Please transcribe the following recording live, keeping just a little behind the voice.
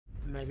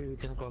Maybe we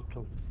can go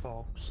to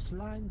Fox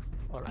line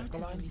or Echo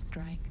line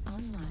strike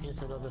online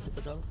instead of the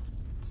Citadel.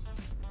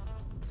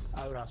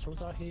 Our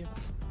assholes are here.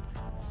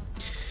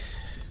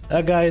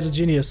 That guy is a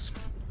genius.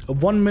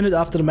 1 minute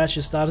after the match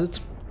is started,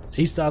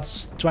 he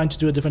starts trying to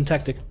do a different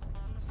tactic.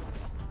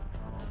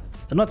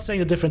 I'm not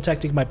saying a different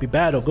tactic might be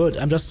bad or good.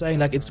 I'm just saying,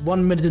 like, it's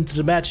 1 minute into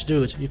the match,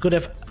 dude. You could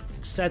have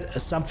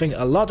said something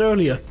a lot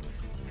earlier.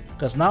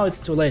 Because now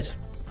it's too late.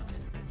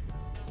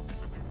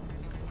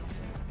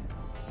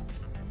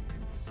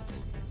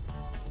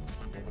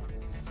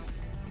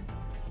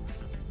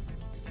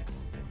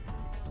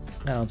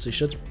 I don't see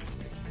shit.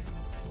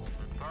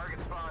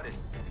 Target spotted.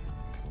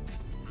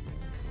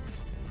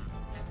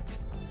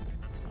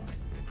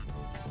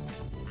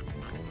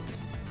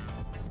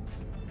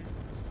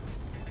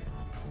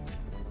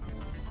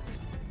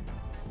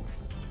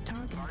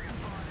 target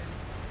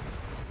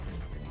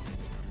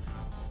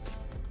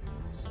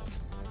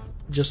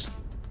Just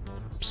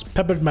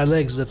peppered my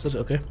legs, that's it,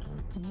 okay.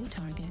 new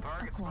target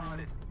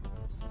acquired.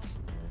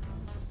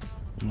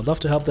 I'd love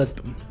to help that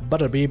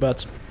Butterbee,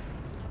 but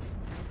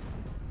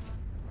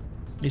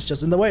he's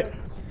just in the way.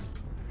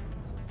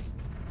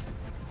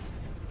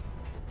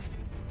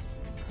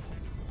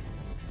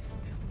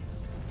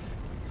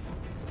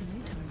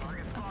 New target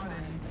acquired.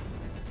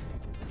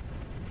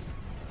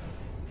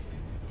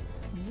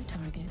 New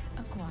target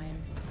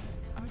acquired.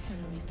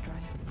 Artillery strike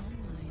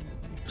online.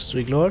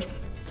 Streak Lord.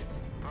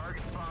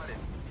 Target spotted.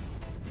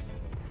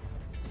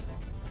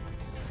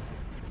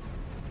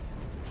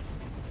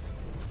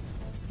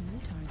 New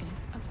target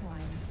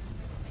acquired.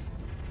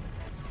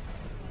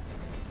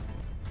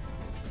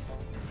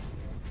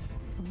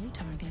 New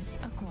target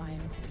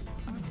acquired.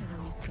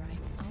 Artillery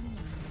strike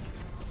online.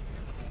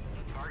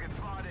 Target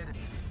spotted.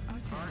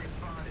 Artillery Target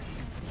spotted.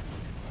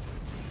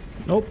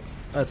 Nope,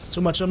 that's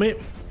too much on me.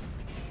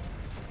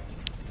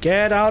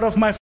 Get out of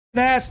my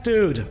f***ing ass,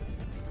 dude! New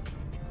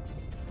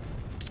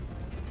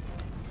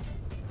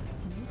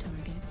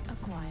target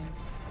acquired.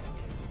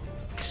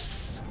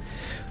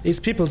 These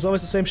people, it's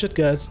always the same shit,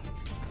 guys.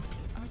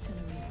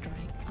 Artillery strike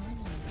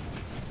online.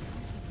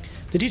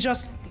 Did he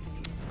just...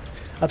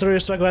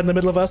 Artillery strike right in the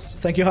middle of us.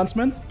 Thank you,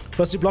 Huntsman.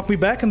 First you block me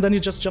back, and then you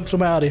just jump through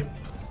my arty.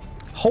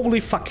 Holy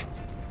fuck.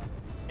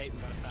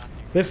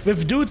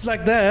 With dudes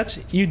like that,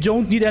 you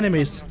don't need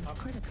enemies.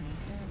 Critical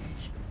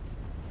damage.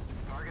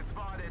 Target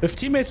spotted. With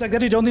teammates like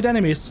that, you don't need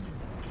enemies.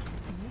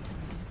 New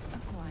target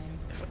acquired.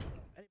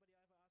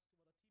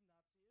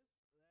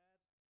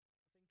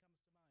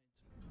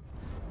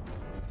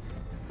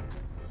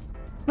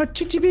 But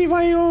TTB,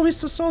 why are you always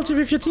so salty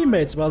with your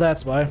teammates? Well,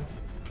 that's why. New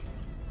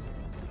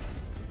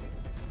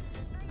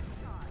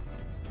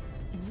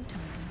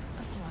target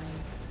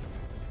acquired.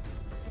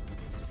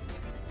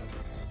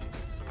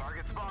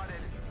 Target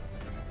spotted.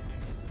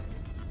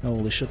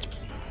 Holy shit.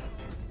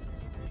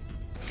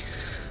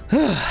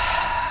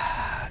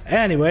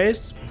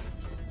 Anyways.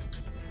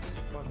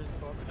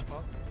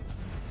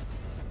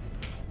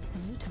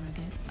 New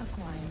target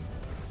acquired.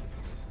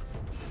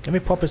 Can we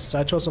pop his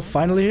side torso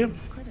finally here?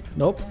 Critical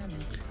Nope. damage.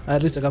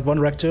 At least I got one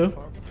wreck too.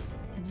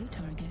 New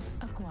target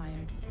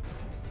acquired.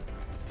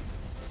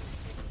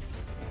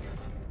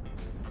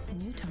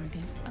 New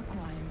target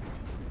acquired.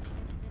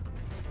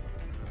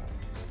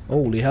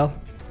 Holy hell.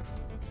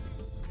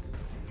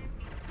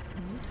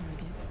 New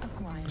target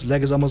acquired. His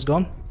leg is almost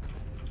gone.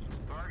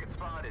 Target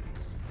spotted.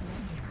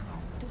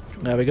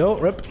 Destroyed. There we go.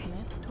 Rip.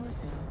 Left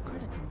torso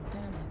critical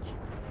damage.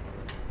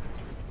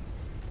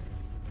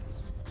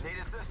 Need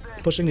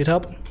assistance. Pushing, need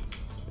help.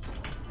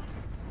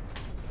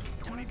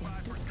 Target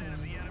destroyed.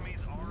 The enemies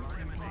are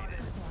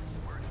eliminated.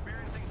 We're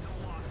experiencing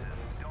some losses.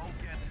 Don't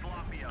get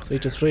sloppy out 3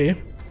 to 3.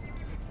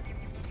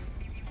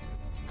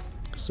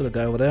 Still a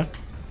guy over there.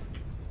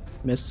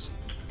 Miss.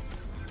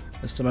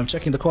 This time I'm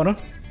checking the corner.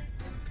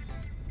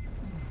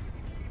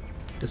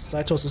 This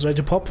side toss is ready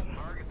to pop.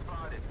 Target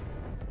spotted.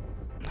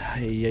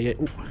 Yeah.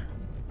 Ooh.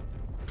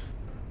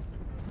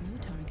 New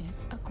target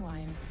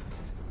acquired.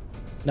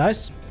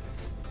 Nice.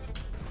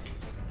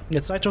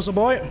 Get side tosser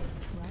boy. Right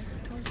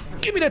torso.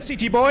 Give me that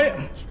CT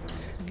boy.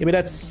 Give me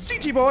that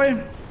CT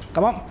boy.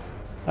 Come on.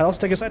 I'll also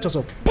take a side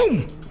torso.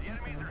 Boom. The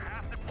enemies are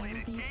half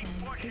depleted. MB Keep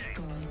tank pushing.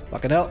 destroyed.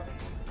 Fucking hell.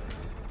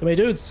 Too many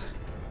dudes.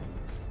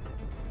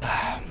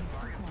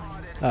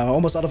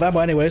 Almost out of ammo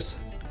anyways.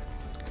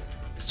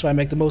 Let's try and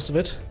make the most of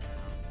it.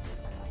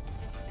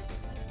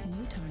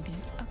 New target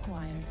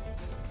acquired.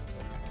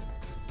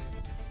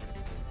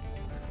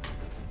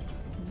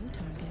 New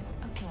target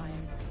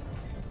acquired.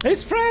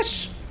 He's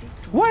fresh!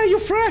 Why are you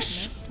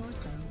fresh? Left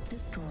torso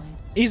destroyed.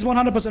 He's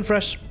 100%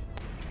 fresh.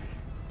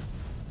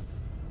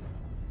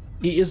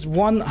 He is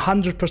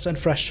 100%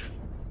 fresh.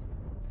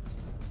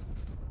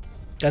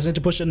 Guys need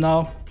to push in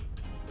now.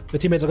 The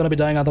teammates are gonna be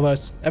dying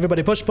otherwise.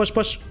 Everybody push, push,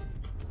 push.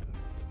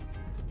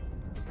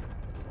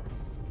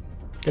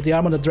 Get the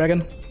arm on the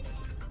dragon.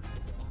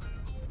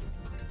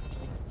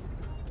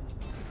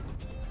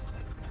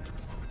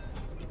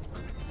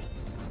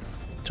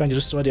 Trying to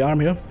destroy the arm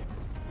here.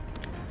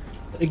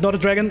 Ignore the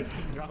dragon.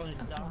 Dragon is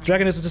down.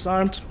 Dragon is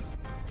disarmed.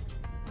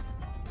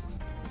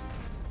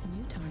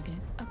 New target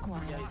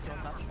acquired. Yeah, he's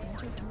got that.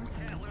 Center torso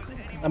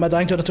critical. Am I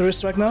dying to the turret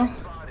strike now?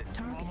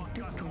 Target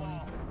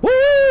destroyed.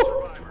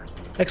 Woo!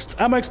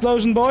 Ammo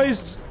explosion,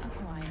 boys!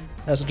 Acquired.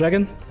 There's a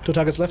dragon. 2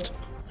 targets left.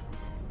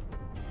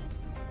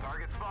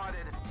 Target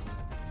spotted.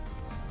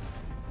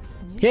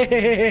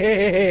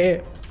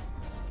 Yeah!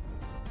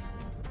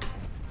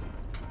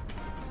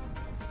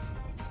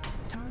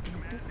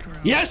 Target destroyed.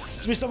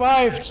 Yes! We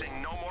survived!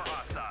 No more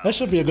hostiles. That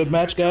should be a good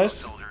match, guys.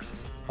 Soldiers.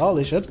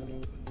 Holy shit.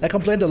 I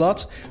complained a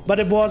lot, but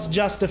it was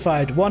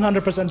justified.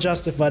 100%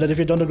 justified. And if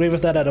you don't agree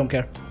with that, I don't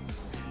care.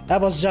 That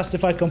was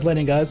justified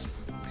complaining, guys.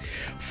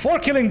 4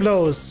 killing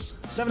blows,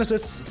 7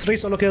 assists, 3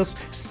 solo kills,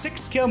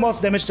 6 kill mods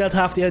damage dealt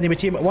half the enemy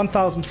team,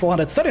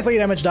 1,433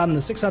 damage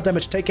done, 600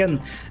 damage taken,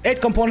 8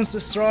 components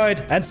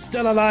destroyed, and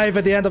still alive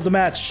at the end of the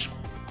match.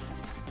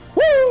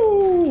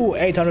 Woo!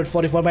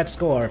 844 match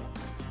score.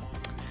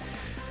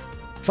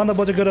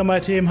 Thunderbolt did good on my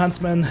team,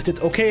 Huntsman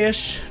did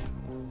okay-ish.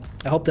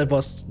 I hope that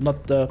was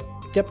not the...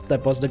 Yep,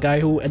 that was the guy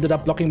who ended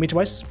up blocking me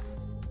twice.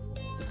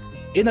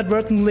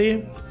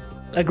 Inadvertently.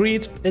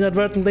 Agreed,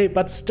 inadvertently,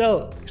 but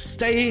still,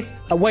 stay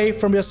away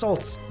from your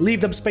assaults.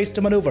 Leave them space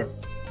to maneuver.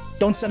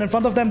 Don't stand in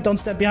front of them, don't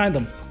stand behind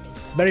them.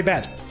 Very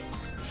bad.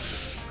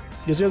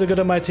 Yazil did good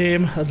on my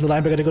team, the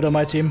linebacker did good on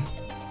my team.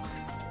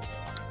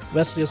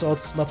 Rest of the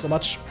assaults, not so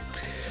much.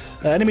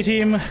 Enemy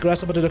team,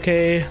 Grasshopper did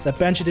okay, that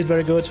Banshee did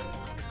very good,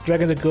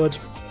 Dragon did good,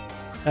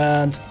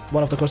 and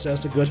one of the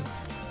Corsairs did good.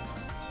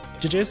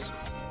 GG's.